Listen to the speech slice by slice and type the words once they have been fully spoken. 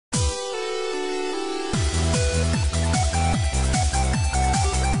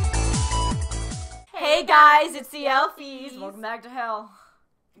Hey guys, it's the Elfies. Welcome back to hell.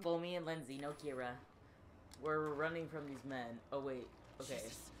 Well, me and Lindsay, no Kira. We're running from these men. Oh wait, okay.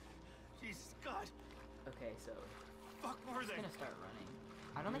 Jesus God. Okay, so. Fuck were I'm they? gonna start running.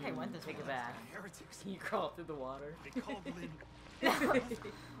 I don't think I went this way. Take it back. Heretics. Can you crawl through the water? They called Lynn.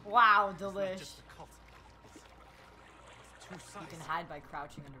 Wow, It's not delish. just a cult. It's two You sides. can hide by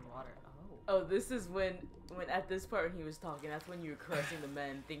crouching underwater. Oh. Oh, this is when at this part when he was talking, that's when you were caressing the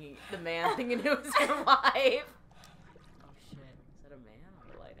man thinking it was your wife. Oh shit. Is that a man or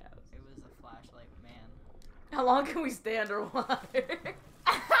a lighthouse? It was a flashlight man. How long can we stay underwater?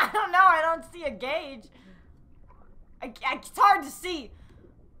 I don't know. I don't see a gauge. It's hard to see.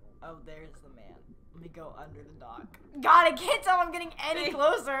 Oh, there's the man. Let me go under the dock. God, I can't tell I'm getting any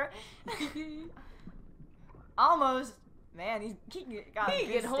closer. Almost. Man, he can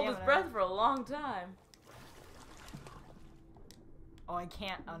hold his breath for a long time. Oh, I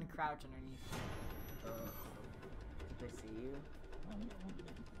can't uncrouch underneath. Did they see you?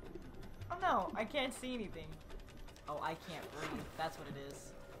 Oh no, I can't see anything. Oh, I can't breathe. That's what it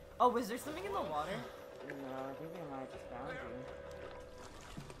is. Oh, was there something in the water? No, I think they might have just found you.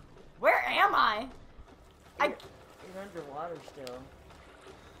 Where am I? You're underwater still.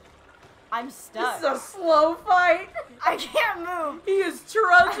 I'm stuck. This is a slow fight. I can't move. He is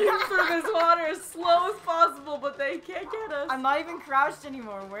trudging through this water as slow as possible, but they can't get us. I'm not even crouched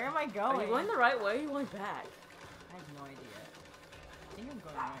anymore. Where am I going? Are you going the right way or are you going back? I have no idea. I think I'm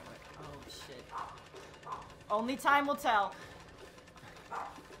going the right way. Oh, shit. Only time will tell.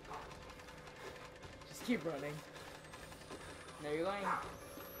 Just keep running. No, you're going... I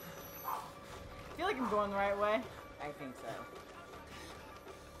feel like I'm going the right way. I think so.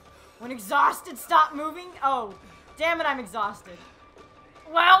 When exhausted, stop moving. Oh, damn it, I'm exhausted.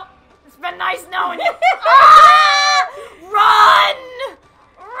 Well, it's been nice knowing you. Ah! Run!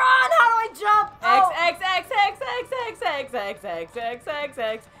 Run! How do I jump? Oh. X.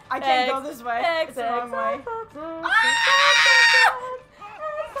 I can't go this way. It's the wrong way.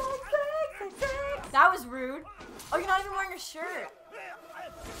 That was rude. Oh, you're not even wearing a shirt.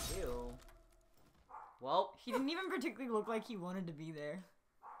 Ew. Well, He didn't even particularly look like he wanted to be there.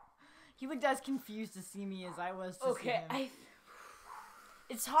 He looked as confused to see me as I was to see him.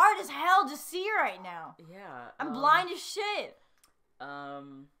 It's hard as hell to see right now. Yeah. I'm blind as shit.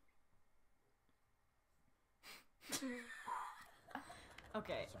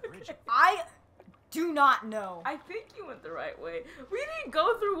 Okay. I do not know. I think you went the right way. We didn't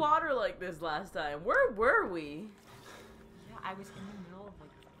go through water like this last time. Where were we? Yeah, I was in the middle of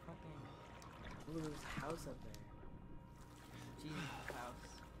like fucking Blue's house up there. Jesus' house.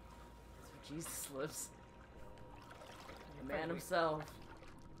 That's where Jesus lives. The Pretty man weak. himself.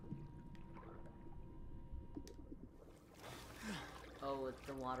 Oh, it's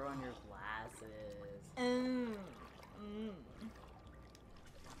the water on your glasses.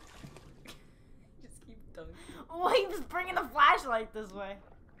 Just keep dunking. Oh, he was bringing the flashlight this way.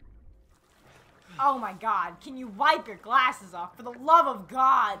 Oh my God! Can you wipe your glasses off for the love of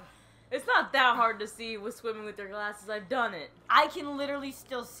God? It's not that hard to see with swimming with your glasses. I've done it. I can literally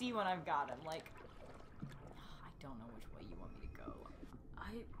still see when I've got him. Like, I don't know which way you want me to go.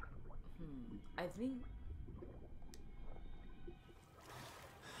 I think.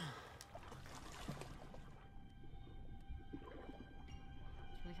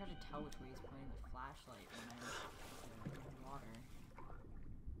 It's really hard to tell which way he's pointing the flashlight when I'm in the water.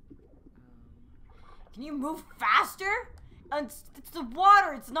 Can you move faster? It's the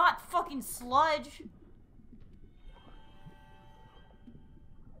water. It's not fucking sludge.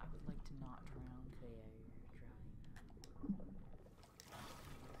 I would like to not drown. Okay,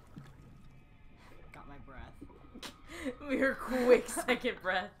 yeah, you're Got my breath. drowning. Your quick second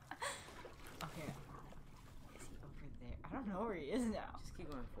breath. Okay. Is he over there? I don't know where he is now. Just keep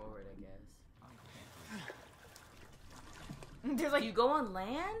going forward, I guess. Okay. There's like Do you go on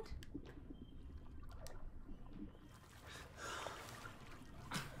land?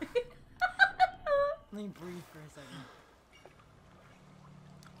 Let me breathe for a second.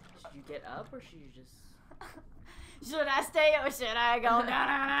 Should you get up or should you just... Should I stay or should I go?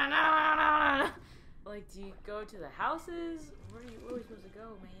 No. Like, do you go to the houses? Where are we supposed to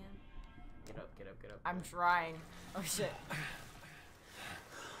go, man? Get up. I'm trying. Oh shit.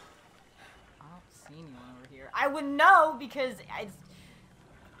 I don't see anyone over here. I would know because it's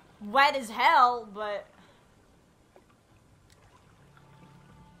wet as hell, but...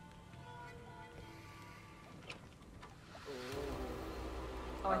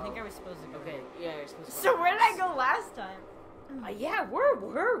 Oh, I think I was supposed to go. Okay, yeah, you're supposed to go. So where did I go last time? Yeah, where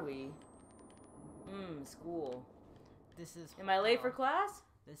were we? School. This is... Am I late for class?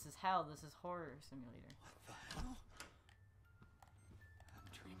 This is hell. This is horror simulator. What the hell? I'm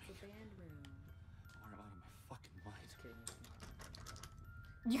dreaming. It's a band room. Or I'm out of my fucking mind. Just kidding. It's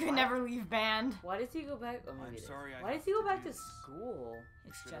not. You can never leave band. Why does he go back? Oh, maybe I'm it is. sorry I Why have does he go to back do to this. school? You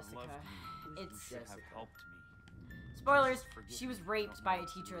It's should have Jessica. loved me. It's You should have Jessica. helped me. Spoilers. Please forgive She was me. I raped don't by know a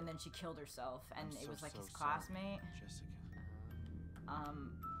what to teacher do. and then she killed herself, and I'm it was like so his sorry, classmate. Jessica.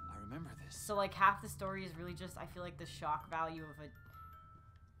 Um. I remember this. So like half the story is really just I feel like the shock value of a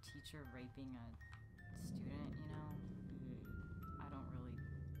teacher raping a student. You know. I don't know.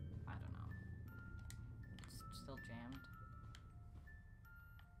 It's still jammed. Is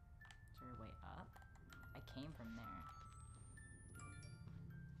there a way up? I came from there.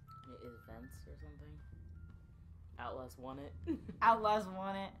 It is vents or something. Outlast won it. Outlast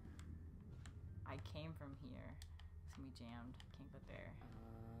won it. I came from here. It's gonna be jammed. Can't go there.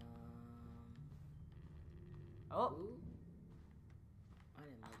 Oh, Ooh. I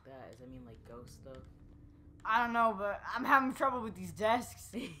didn't like that. Does that mean like ghost stuff? I don't know, but I'm having trouble with these desks.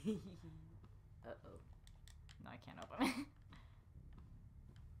 Uh-oh. No, I can't open it.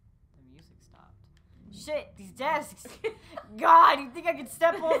 The music stopped. Shit, these desks. God, you'd think I could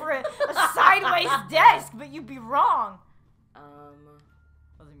step over a sideways desk, but you'd be wrong. Oh,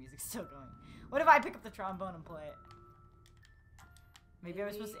 the music's still going. What if I pick up the trombone and play it? Maybe I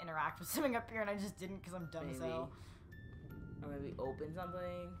was supposed to interact with something up here and I just didn't because I'm dumb as hell. Or maybe open something.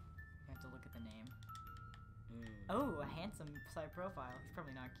 You have to look at the name. Mm. Oh, a handsome side profile. He's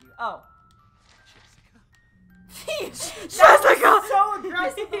probably not cute. Oh. Jessica. Jessica! So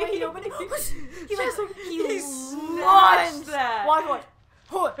aggressive the way he opened it. He looks like he lunged that. Watch.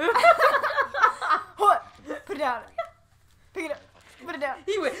 What? Put it down. Pick it up. Put it down.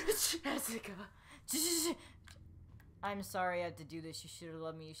 He went, Jessica. I'm sorry I had to do this. You should have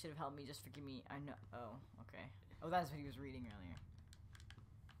loved me. You should have helped me. Just forgive me. I know. Oh, okay. Oh, that's what he was reading earlier.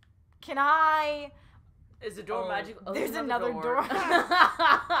 Can I? Is the door magical? Oh, there's another door.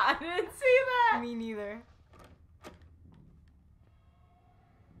 I didn't see that. Me neither.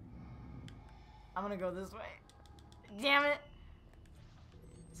 I'm gonna go this way. Damn it.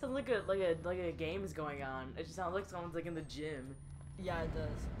 Sounds like a game is going on. It just sounds like someone's like in the gym. Yeah, it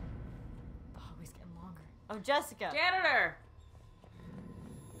does. Oh, he's getting longer. Oh, Jessica. Janitor.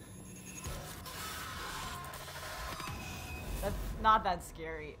 That's not that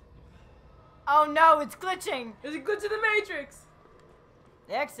scary. Oh no, it's glitching. Is it good to the Matrix?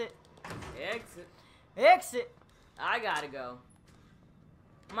 Exit. Exit. Exit. I gotta go.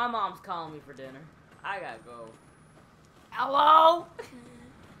 My mom's calling me for dinner. I gotta go. Hello?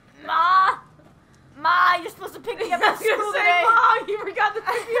 Ma? Ma, you're supposed to pick me up I at was gonna school say, today. Mom, you forgot to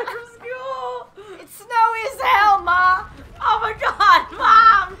pick me up from school. It's snowy as hell, Ma. Oh my God,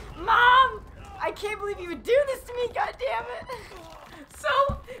 Mom! Mom! I can't believe you would do this to me, God damn it. So,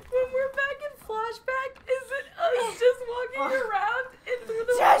 when we're back in flashback, is it us just walking around and through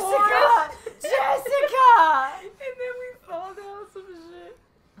the Jessica! forest? Jessica! And then we fall down some shit.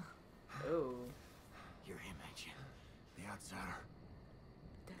 Oh. You're him, ain't you? The outsider.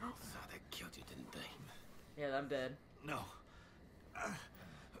 So they killed you, didn't they? Yeah, I'm dead. No.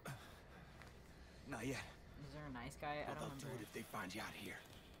 Not yet. Is there a nice guy? I Well, don't they'll do remember. it if they find you out here.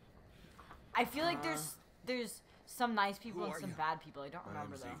 I feel like there's some nice people Who and are some you? bad people. I don't My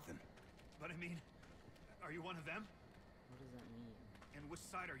remember name's though. Ethan. But I mean, are you one of them? What does that mean? And which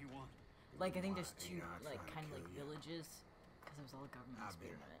side are you on? Like I think Why there's are two you not like trying to kind of like kill you? villages because it was all government I've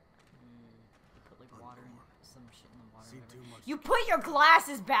experiment. been They put like water and some shit in the water. See or too whatever. much. You put your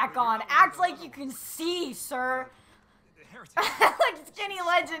glasses back on. Act like you can see, sir. The heretic. Like Skinny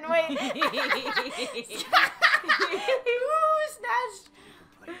Legend. Wait. Ooh, snatched.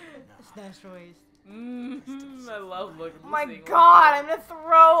 Snatched waist. I love looking. Oh my God, I'm gonna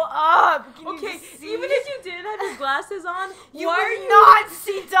throw up. Can Okay, you see? even if you didn't have your glasses on, you why would are you not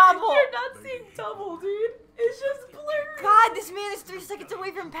see double. You're not seeing double, dude. It's just blurry. God, this man is 3 seconds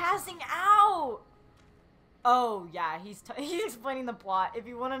away from passing out. Oh yeah, he's explaining the plot. If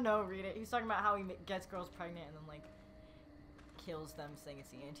you want to know, read it. He's talking about how he gets girls pregnant and then like kills them, saying it's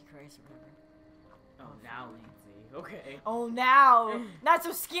the Antichrist or whatever. Oh, now we can see. Okay. Oh, now not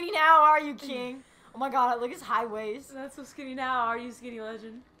so skinny now, are you, King? Oh my God, look at his high waist. Not so skinny now, are you, Skinny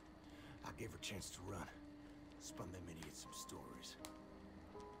Legend? I gave her a chance to run. Spun them idiots some stories.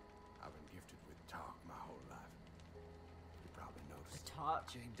 I've been gifted with talk my whole life. You probably The noticed. top.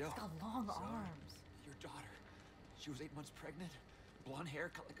 Jane He's Doe. got long So, arms. Your daughter. She was 8 months pregnant. Blonde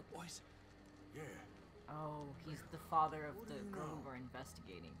hair, cut like a boy's. Yeah. Oh, he's the father of What the do you girl know? who we're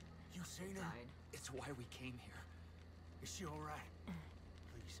investigating. You seen her? Died. It's why we came here. Is she all right?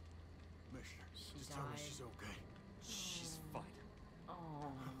 Please, Mister. She Just tell me died. she's okay. She's fine. Oh.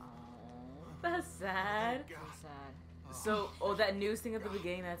 sad. So sad. So, oh, that news thing at the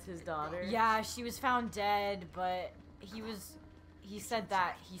beginning, that's his daughter? Yeah, she was found dead, but he said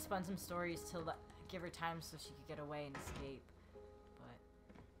that he spun some stories to give her time so she could get away and escape. But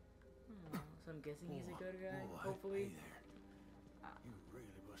Oh, so I'm guessing he's a good guy, Whoa, hopefully. Hey there. You really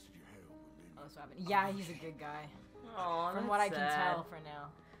busted your head open, didn't oh, you? that's what happened. Yeah, he's a good guy. Aw, From that's what I can sad. tell for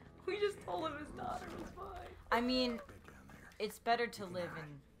now. We just told him his daughter was fine. I mean, Bed down there. it's better to live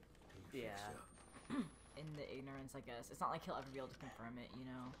in Yeah. the ignorance, I guess. It's not like he'll ever be able to confirm it, you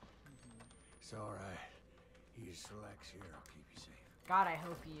know? It's alright. He is Select's here. I'll keep you safe. God, I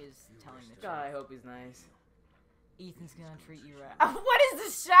hope he is telling the God, I truth. hope he's nice. Ethan's gonna treat you right. What is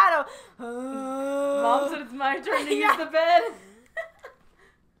this shadow? Mom said it's my turn to Yeah. use the bed.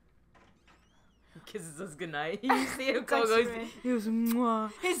 He kisses us goodnight. You see him go, Touch goes, me. he goes,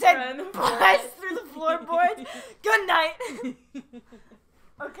 mwah. His Right head in the busts through the floorboards. Good night.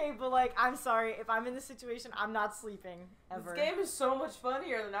 Okay, but like, I'm sorry. If I'm in this situation, I'm not sleeping ever. This game is so much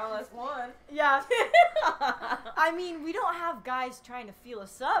funnier than Outlast 1. Yeah. I mean, we don't have guys trying to feel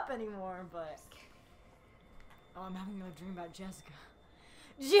us up anymore, but... Oh, I'm having another dream about Jessica.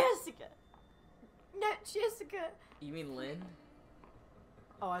 Jessica! Not Jessica! You mean Lynn?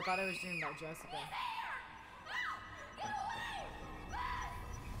 Oh, I thought I was dreaming about Jessica.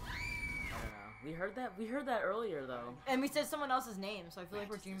 I don't know. We heard that earlier though. And we said someone else's name, so I feel like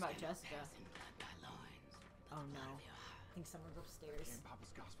we're dreaming about Jessica. Oh no. I think someone's upstairs. In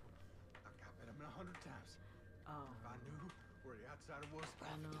Papa's gospel. I've got bet him 100 times. Oh. If I knew where the outsider was,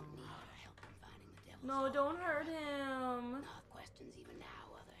 No, don't hurt him. No questions even now,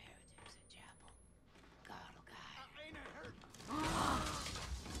 other heretics at chapel. God will guide. ain't it hurt?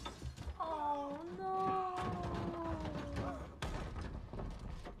 Oh no.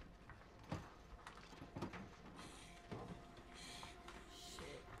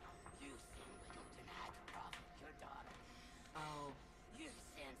 Shit. You sin when you deny the prophet your daughter. Oh. You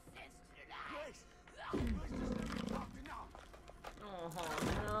sin sense to deny. Grace! Grace, just let me talk to now. Oh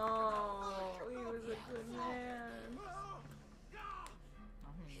no. He was a good man. Oh,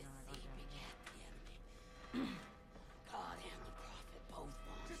 His no, seed begat the enemy. God and the prophet both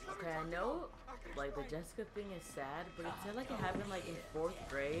want. Okay, I know like the Jessica thing is sad, but it said like it happened like in 4th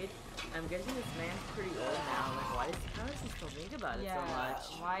grade. I'm guessing this man's pretty old now. Like how does he still think about it yeah. so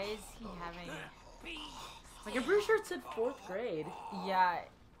much? Why is he having... Like I'm pretty sure it said 4th grade. Yeah,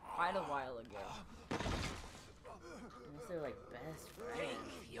 quite a while ago. Unless they're like best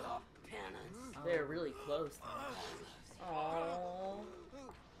friends. Your penance. They're really close. Oh.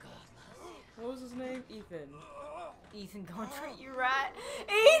 What was his name? Ethan. Ethan gonna treat you right.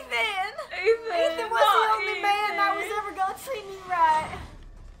 Ethan! Ethan! Ethan was the only man that was ever gonna treat me right.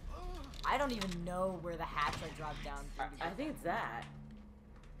 I don't even know where the hatch I dropped down through. to I get think it's that.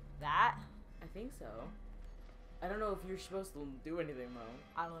 that. I think so. I don't know if you're supposed to do anything though.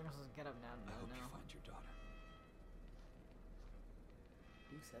 I don't know if I'm supposed to get up now. I hope No. you find your daughter.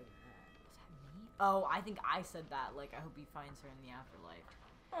 Who said that? Was that me? Oh, I think I said that. Like, I hope he finds her in the afterlife.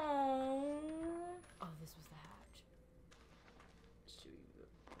 Oh. Oh, this was the hatch.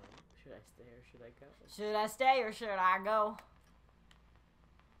 Should I stay or should I go? Should I stay or should I go?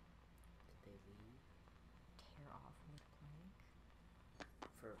 Did they leave? Tear off wood plank.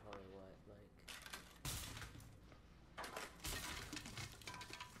 For probably what? Like.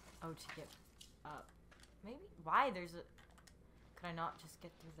 Oh, to get up. Maybe? Why? There's a... Could I not just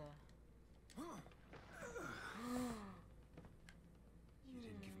get through the... You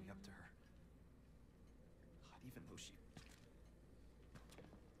didn't give me up to her. Even though she...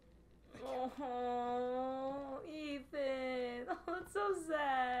 Oh, Ethan. Oh, that's so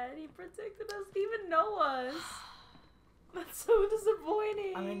sad. He protected us, he didn't even know us. That's so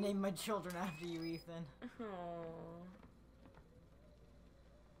disappointing. I'm gonna name my children after you, Ethan. Oh.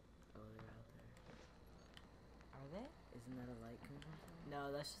 Oh, they're out there. Are they? Isn't that a light coming from somewhere? No,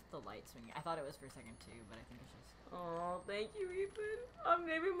 that's just the light swinging. I thought it was for a second too, but I think it's just... Oh, thank you, Ethan. I'm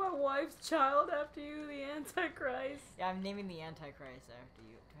naming my wife's child after you, the Antichrist. Yeah, I'm naming the Antichrist after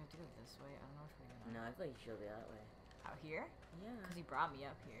you. Do I have to go this way? I don't know which way to go. No, I feel like you should be that way. Out here? Yeah. Because he brought me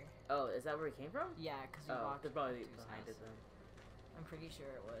up here. Oh, is that where he came from? Yeah, because we Oh, walked they're probably to his behind house. it then. I'm pretty sure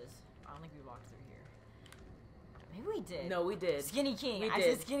it was. I don't think we walked through here. Maybe we did. No, we did. Skinny King. We I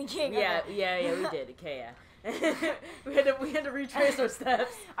did. said Skinny King. Yeah, okay. yeah, we did. Okay, yeah. we had to retrace our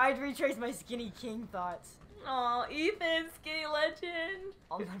steps. I'd retrace my Skinny King thoughts. Aw, Ethan, skinny legend.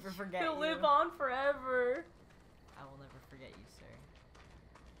 I'll never forget He'll you. live on forever. I will never forget you, sir.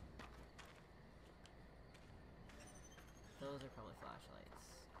 Those are probably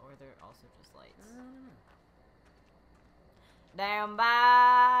flashlights. Or they're also just lights. Down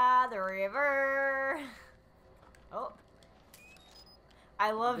by the river. Oh.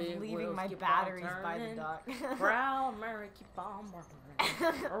 I love Big leaving wheels my keep on batteries by the turning. dock. Proud Mary, keep on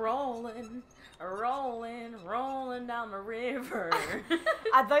rolling, rolling down the river.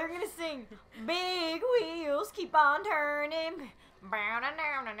 I thought you were gonna sing Big Wheels Keep on Turning.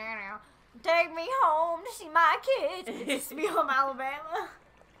 Take me home to see my kids. It's Sweet Home Alabama.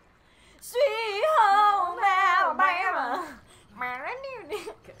 Sweet Home Alabama.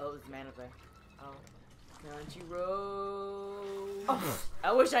 Oh, it's man up there. Oh. Country road. Oh.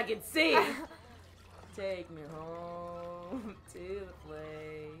 I wish I could sing. Take me home to the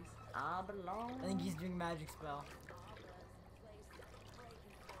place I belong. I think he's doing magic spell.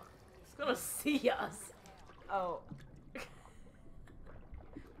 He's gonna see us. Oh.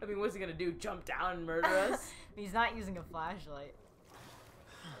 I mean, what's he gonna do? Jump down and murder us? He's not using a flashlight.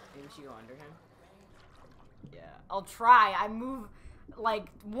 Maybe we should go under him. Yeah, I'll try. I move like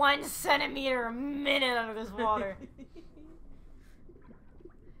 1 centimeter a minute under this water.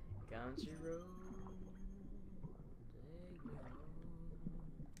 Country road.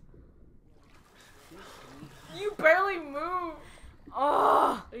 You barely move.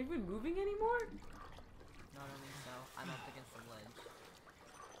 Oh. Are you even moving anymore? No, I don't think so. I'm up against the ledge.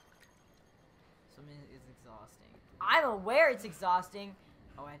 Swimming is exhausting. I'm aware it's exhausting.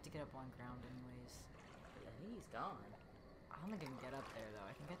 Oh, I have to get up on ground anyways. I think he's gone. I don't think I can get up there though.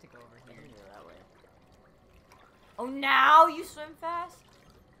 I think I have to go over I here. can go that way. Oh, now you swim fast?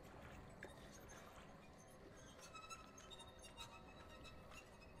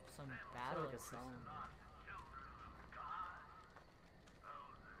 Some battle. Like a song.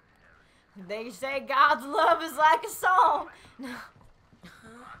 They say God's love is like a song. No.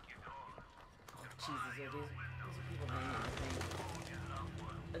 Jesus, yeah, these are people hanging,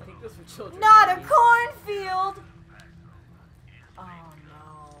 I think those were children. Not a hanging. cornfield! Oh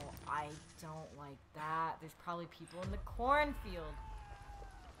no, I don't like that. There's probably people in the cornfield.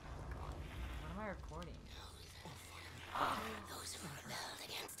 What am I recording? Those who rebelled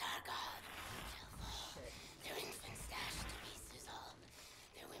against our God shall fall. Shit. Their infants dashed to pieces all.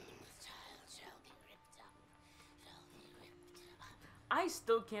 Their women with child shall be ripped up. Shall be ripped up. I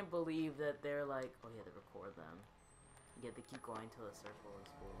still can't believe that they're like, oh yeah, they record them. Yeah, they keep going till the circle is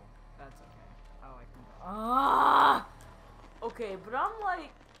full. That's okay. Oh, I can go. Ah! Okay, but I'm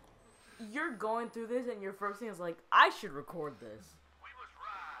like, you're going through this and your first thing is like, I should record this.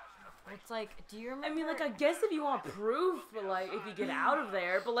 It's like, do you remember? I mean, like, I guess if you want proof, but like, if you get out of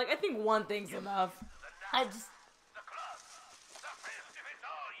there, but like, I think one thing's enough. I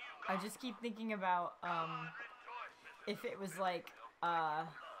just keep thinking about, if it was like,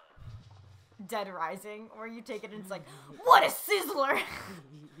 Dead Rising, where you take it and it's like, what a sizzler!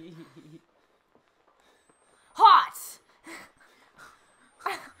 Hot!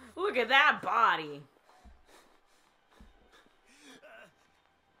 Look at that body.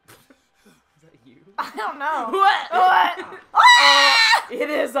 Is that you? I don't know. What? What? Ah! It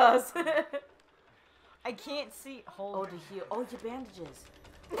is us. I can't see. Hold. Oh, to heal. Oh, your bandages.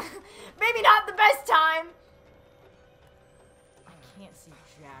 Maybe not the best time. I can't see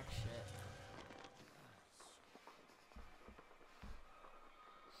jack shit.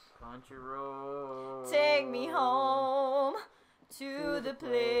 Country road. Take me home to the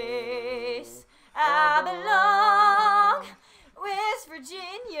place I belong. West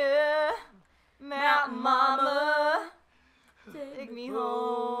Virginia, Mountain Mama. Take me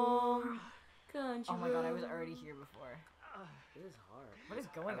home. Country Oh my god, I was road. already here before. This is hard. What is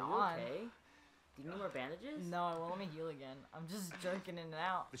going Are you on? okay? Do you need more bandages? No, it won't let me heal again. I'm just jerking in and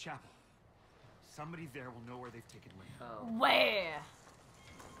out. The chapel. Somebody there will know where they've taken Lynn. Oh. Where?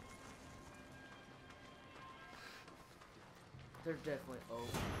 There's definitely. Oh.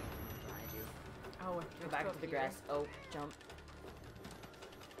 Behind you. Oh, Go back to the grass. Oh, jump.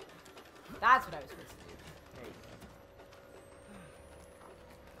 That's what I was supposed to do. There you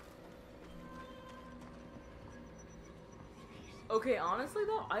go. Okay, honestly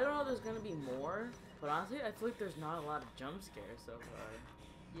though, I don't know if there's gonna be more, but honestly, I feel like there's not a lot of jump scares so far.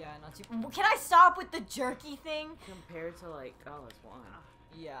 Yeah, not too. Can I stop with the jerky thing? Compared to like, oh, it's one.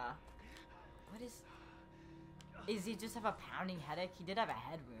 Yeah. What is? Is he just have a pounding headache? He did have a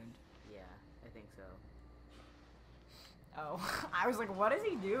head wound. Yeah, I think so. Oh, I was like, what is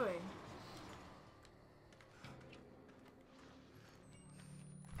he doing?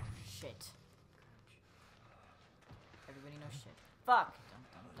 Shit. Everybody knows shit. Fuck. Dun,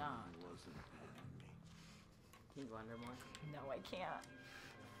 dun, dun. Can you go under more? No, I can't.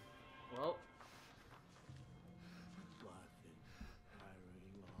 Well,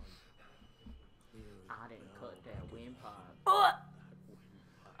 I didn't cut that Queen Pop. Ugh.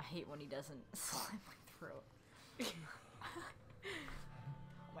 I hate when he doesn't slime my throat.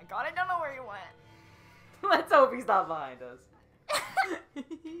 Oh my god, I don't know where he went. Let's hope he's not behind us.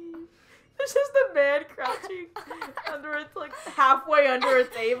 It's just a man crouching under it's like halfway under a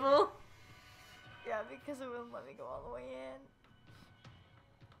table. Yeah, because it wouldn't let me go all the way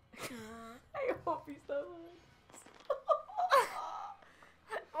in. I hope he's not behind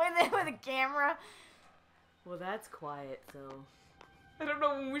us. With a camera. Well, that's quiet, so I don't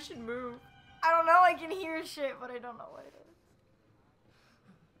know when we should move. I don't know, I can hear shit, but I don't know what it is.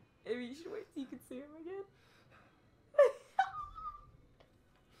 Maybe you should wait till you can see him again.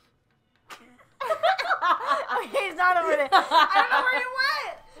 Okay, he's not over there. I don't know where he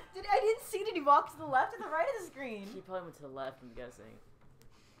went. I didn't see. Did he walk to the left or the right of the screen? He probably went to the left, I'm guessing.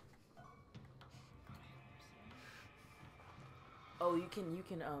 Oh, you can Lean.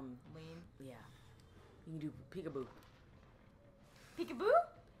 yeah. You can do peekaboo. Peekaboo?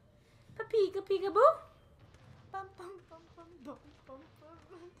 Peeka peekaboo. Bum, bum, bum, bum, bum, bum, bum.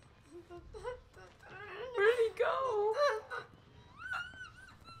 Where did he go?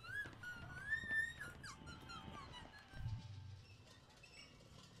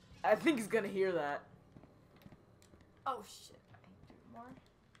 I think he's gonna hear that. Oh shit! I need to do more.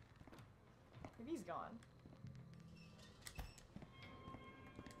 Maybe he's gone.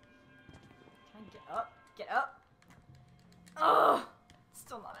 Can I get up? Get up! Ugh!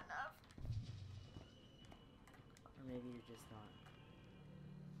 Still not enough. Or maybe you're just not.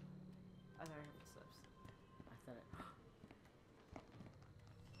 I thought I heard footsteps. I thought it.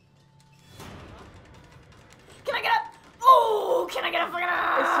 Can I get up? Oh! Can I get a fucking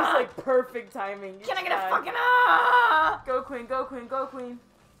up? It's just like perfect timing. Can I each get a time. fucking up? Go queen, go queen, go queen.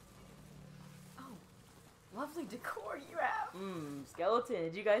 Oh, lovely decor you have. Skeleton.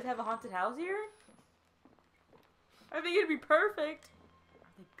 Did you guys have a haunted house here? I think it'd be perfect. Are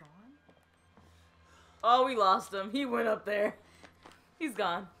they gone? Oh, we lost him. He went up there. He's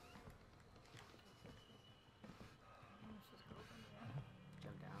gone.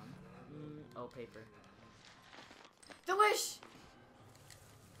 Jump down. Oh, paper. Delish!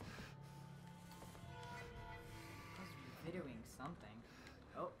 I was videoing something.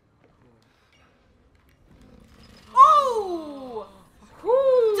 Oh. Oh!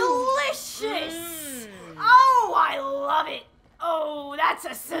 Delicious! Oh, I love it! Oh, that's a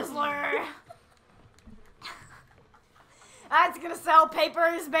sizzler! That's gonna sell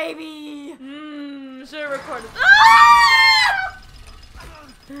papers, baby! Should have recorded.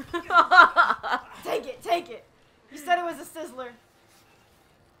 Take it, take it! You said it was a sizzler.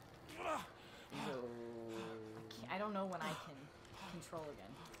 I don't know when I can control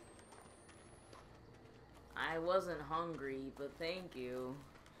again. I wasn't hungry, but thank you.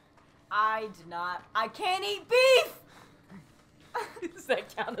 I did not. I can't eat beef! Does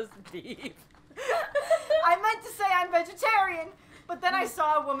that count as beef? I meant to say I'm vegetarian, but then I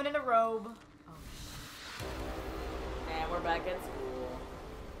saw a woman in a robe. And we're back at school.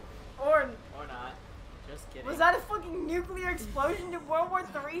 Or not. Just kidding. was that a fucking nuclear explosion? Did World War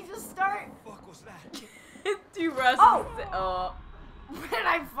III just start? What the fuck was that? Do Russ Oh! Where did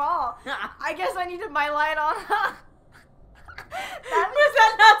I fall? I guess I needed my light on. Was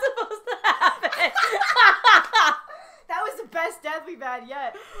that not supposed to happen? That was the best death we've had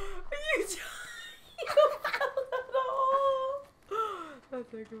yet. You fell down the hole.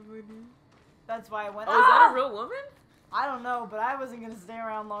 That's so funny. That's why I went. Oh, is that a real woman? I don't know, but I wasn't gonna stay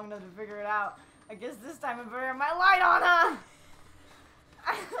around long enough to figure it out. I guess this time I better have my light on, huh?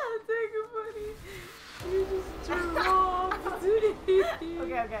 That's so funny. You just drew off. Okay.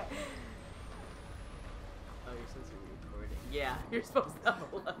 Okay. Oh, you're supposed to be recording. Yeah, you're supposed to have a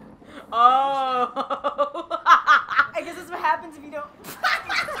look. Oh. I guess that's what happens if you don't.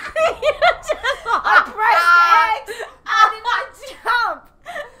 You just I pressed X. I did not jump.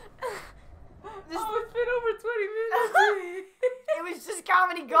 Just, Oh, it's been over 20 minutes. it was just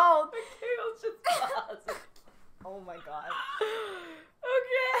comedy gold. Michael's just paused. Oh my god.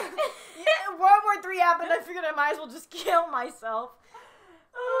 Okay. Yeah, World War III happened. I figured I might as well just kill myself.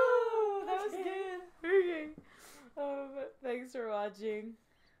 Oh, that was good. Okay. Thanks for watching.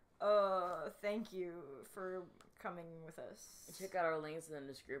 Thank you for coming with us. Check out our links in the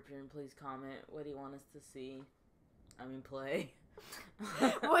description. Please comment. What do you want us to see? I mean, play.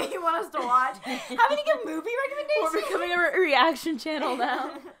 What do you want us to watch? Have any good movie recommendations? We're becoming a reaction channel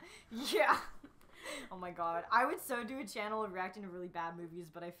now. Yeah. Oh my god. I would so do a channel of reacting to really bad movies,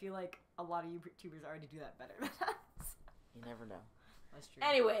 but I feel like a lot of YouTubers already do that better than us. You never know. That's true.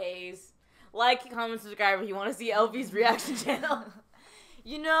 Anyways, like, comment, subscribe if you want to see Elfies' reaction channel.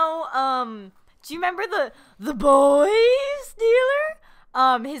 You know, Do you remember the boys dealer?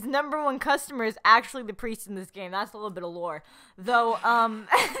 His number one customer is actually the priest in this game. That's a little bit of lore. Though,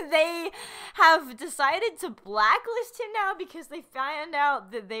 they have decided to blacklist him now because they found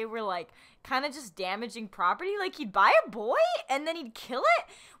out that they were, like, kind of just damaging property. Like, he'd buy a boy and then he'd kill it,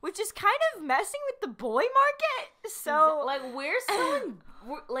 which is kind of messing with the boy market. So,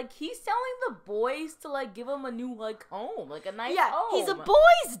 like, he's selling the boys to, like, give him a new, like, home. Like, a nice home. He's a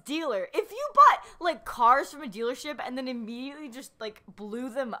boys dealer. If you bought, like, cars from a dealership and then immediately just, like, blew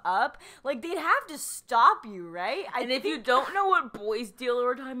them up, like, they'd have to stop you, right? And if you don't know what boys dealer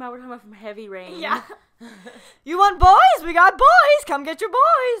we're talking about from Heavy Rain. Yeah. You want boys? We got boys. Come get your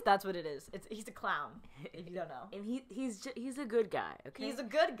boys. That's what it is. He's a clown, if you don't know. And he's a good guy, okay? He's a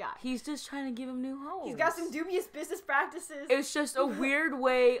good guy. He's just trying to give him new homes. He's got some dubious business practices. It's just a weird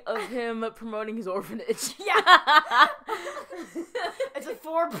way of him promoting his orphanage. Yeah. It's a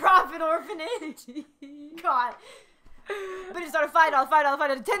for-profit orphanage. God. But it's not a $5,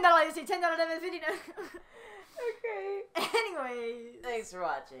 $10, $10, $50. Okay. Anyway. Thanks for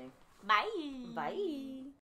watching. Bye. Bye.